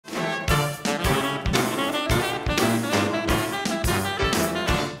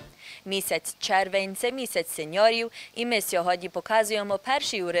Місяць червень – це місяць сеньорів, і ми сьогодні показуємо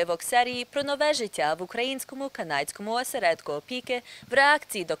перший уривок серії про нове життя в українському канадському осередку опіки в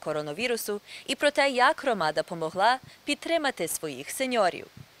реакції до коронавірусу і про те, як громада помогла підтримати своїх сеньорів.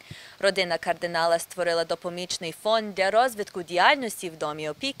 Родина кардинала створила допоміжний фонд для розвитку діяльності в домі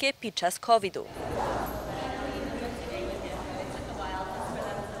опіки під час ковіду.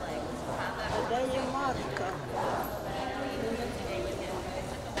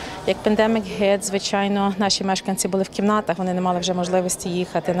 Як пандемік hit, звичайно, наші мешканці були в кімнатах, вони не мали вже можливості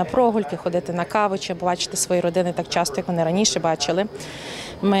їхати на прогульки, ходити на каву чи бачити свої родини так часто, як вони раніше бачили.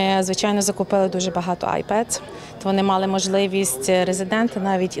 Ми, звичайно, закупили дуже багато iPads, то вони мали можливість, резиденти,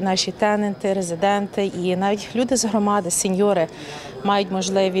 навіть і наші тенанти, резиденти, і навіть люди з громади, сеньори, мають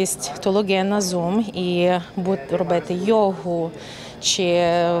можливість то логін на Zoom і робити йогу,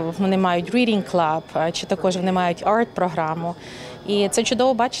 чи вони мають reading club, чи також вони мають арт-програму. І це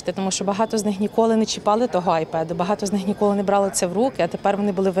чудово бачити, тому що багато з них ніколи не чіпали того iPad, багато з них ніколи не брали це в руки, а тепер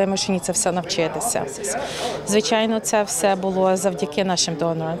вони були вимушені це все навчитися. Звичайно, це все було завдяки нашим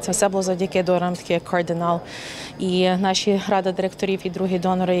донорам, це все було завдяки донорам, такі як кардинал, і наші рада директорів і другі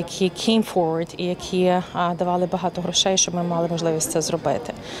донори, які came forward і які давали багато грошей, щоб ми мали можливість це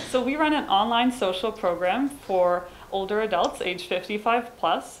зробити. So we run an online social program for older adults aged 55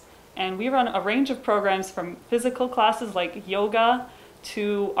 plus. And we run a range of programs from physical classes like yoga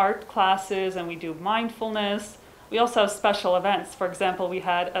to art classes, and we do mindfulness. We also have special events. For example, we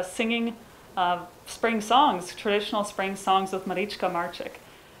had a singing spring songs, traditional spring songs with Marichka Marchik.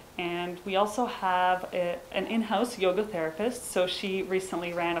 And we also have an in-house yoga therapist, so she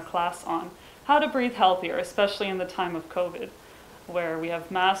recently ran a class on how to breathe healthier, especially in the time of COVID, where we have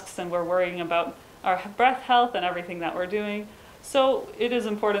masks and we're worrying about our breath health and everything that we're doing. So it is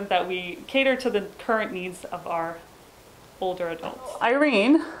important that we cater to the current needs of our older adults.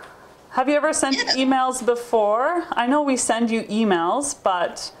 Irene, have you ever sent emails before? I know we send you emails,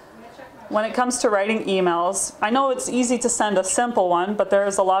 but when it comes to writing emails, I know it's easy to send a simple one, but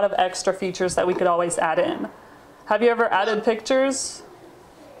there's a lot of extra features that we could always add in. Have you ever added pictures?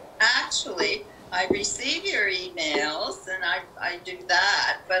 Actually, I receive your emails and I do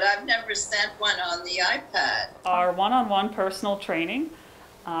that, but I've never sent one on the iPad. Our one-on-one personal training.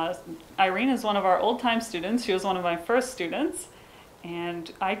 Irene is one of our old-time students. She was one of my first students, and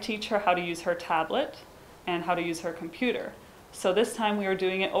I teach her how to use her tablet and how to use her computer. So this time we are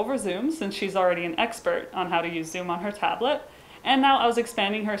doing it over Zoom, since she's already an expert on how to use Zoom on her tablet. And now I was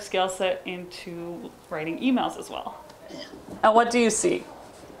expanding her skill set into writing emails as well. And what do you see?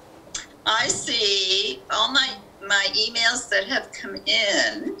 I see all my emails that have come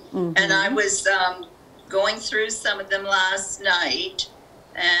in, and I was going through some of them last night,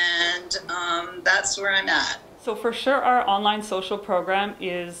 and that's where I'm at. So for sure our online social program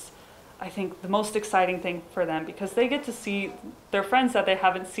is, I think, the most exciting thing for them, because they get to see their friends that they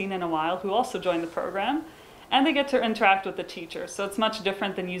haven't seen in a while who also join the program, and they get to interact with the teacher. So it's much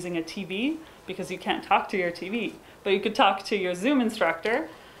different than using a TV, because you can't talk to your TV, but you could talk to your Zoom instructor.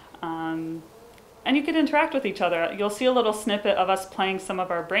 And you could interact with each other. You'll see a little snippet of us playing some of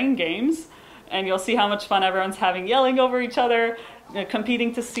our brain games, and you'll see how much fun everyone's having, yelling over each other,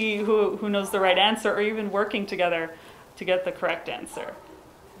 competing to see who knows the right answer, or even working together to get the correct answer.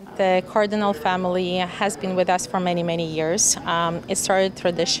 The Cardinal family has been with us for many, many years. It started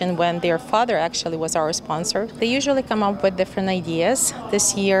tradition when their father actually was our sponsor. They usually come up with different ideas.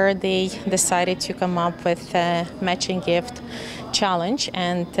 This year they decided to come up with a matching gift challenge,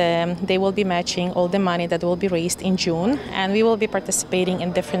 and they will be matching all the money that will be raised in June, and we will be participating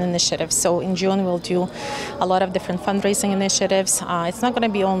in different initiatives. So in June we'll do a lot of different fundraising initiatives. It's not going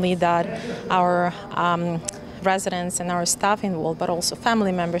to be only that our residents and our staff involved, but also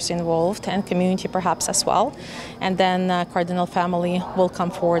family members involved and community perhaps as well. And then Cardinal family will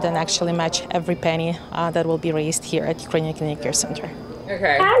come forward and actually match every penny that will be raised here at Ukrainian Community Care Center.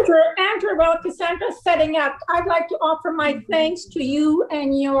 Okay. Andrew, while Cassandra's setting up, I'd like to offer my thanks to you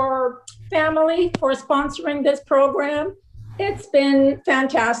and your family for sponsoring this program. It's been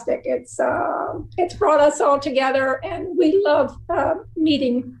fantastic. It's brought us all together, and we love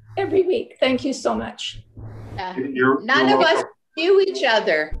meeting every week. Thank you so much. None of us knew each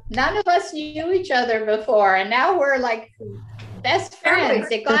other. None of us knew each other before, and now we're like best friends.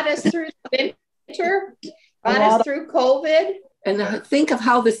 It got us through the winter, got us through COVID. And think of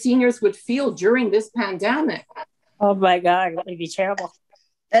how the seniors would feel during this pandemic. Oh my God, it would be terrible.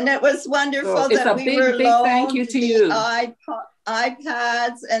 And it was wonderful that we were big thank you to you.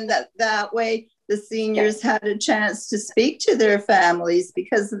 iPads, and that way the seniors had a chance to speak to their families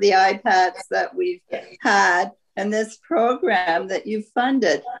because of the iPads that we've had. and this program that you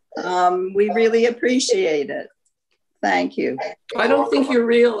funded. We really appreciate it. Thank you. I don't think you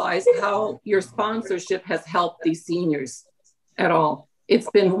realize how your sponsorship has helped these seniors at all. It's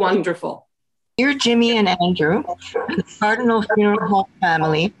been wonderful. Dear Jimmy and Andrew, and the Cardinal Funeral Home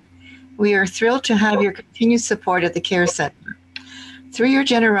family, we are thrilled to have your continued support at the Care Center. Through your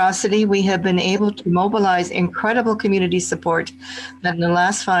generosity, we have been able to mobilize incredible community support that in the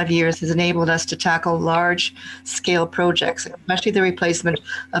last 5 years has enabled us to tackle large-scale projects, especially the replacement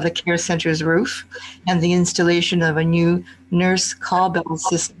of the Care Center's roof and the installation of a new nurse call bell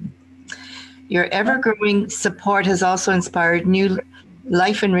system. Your ever-growing support has also inspired new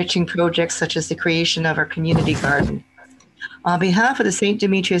life-enriching projects such as the creation of our community garden. On behalf of the St.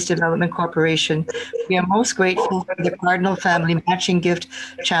 Demetrius Development Corporation, we are most grateful for the Cardinal Family Matching Gift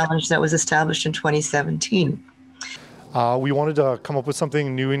Challenge that was established in 2017. We wanted to come up with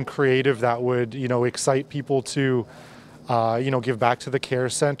something new and creative that would, excite people to, give back to the Care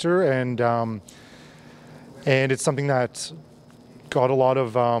Center, and it's something that got a lot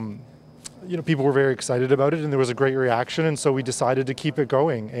of, people were very excited about it, and there was a great reaction, and so we decided to keep it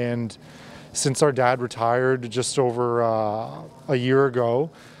going. And since our dad retired just over a year ago,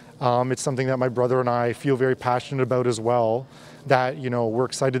 it's something that my brother and I feel very passionate about as well, that, we're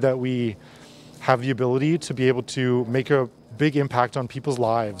excited that we have the ability to be able to make a big impact on people's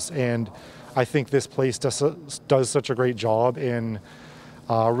lives. And I think this place does such a great job in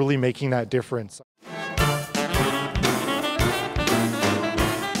really making that difference.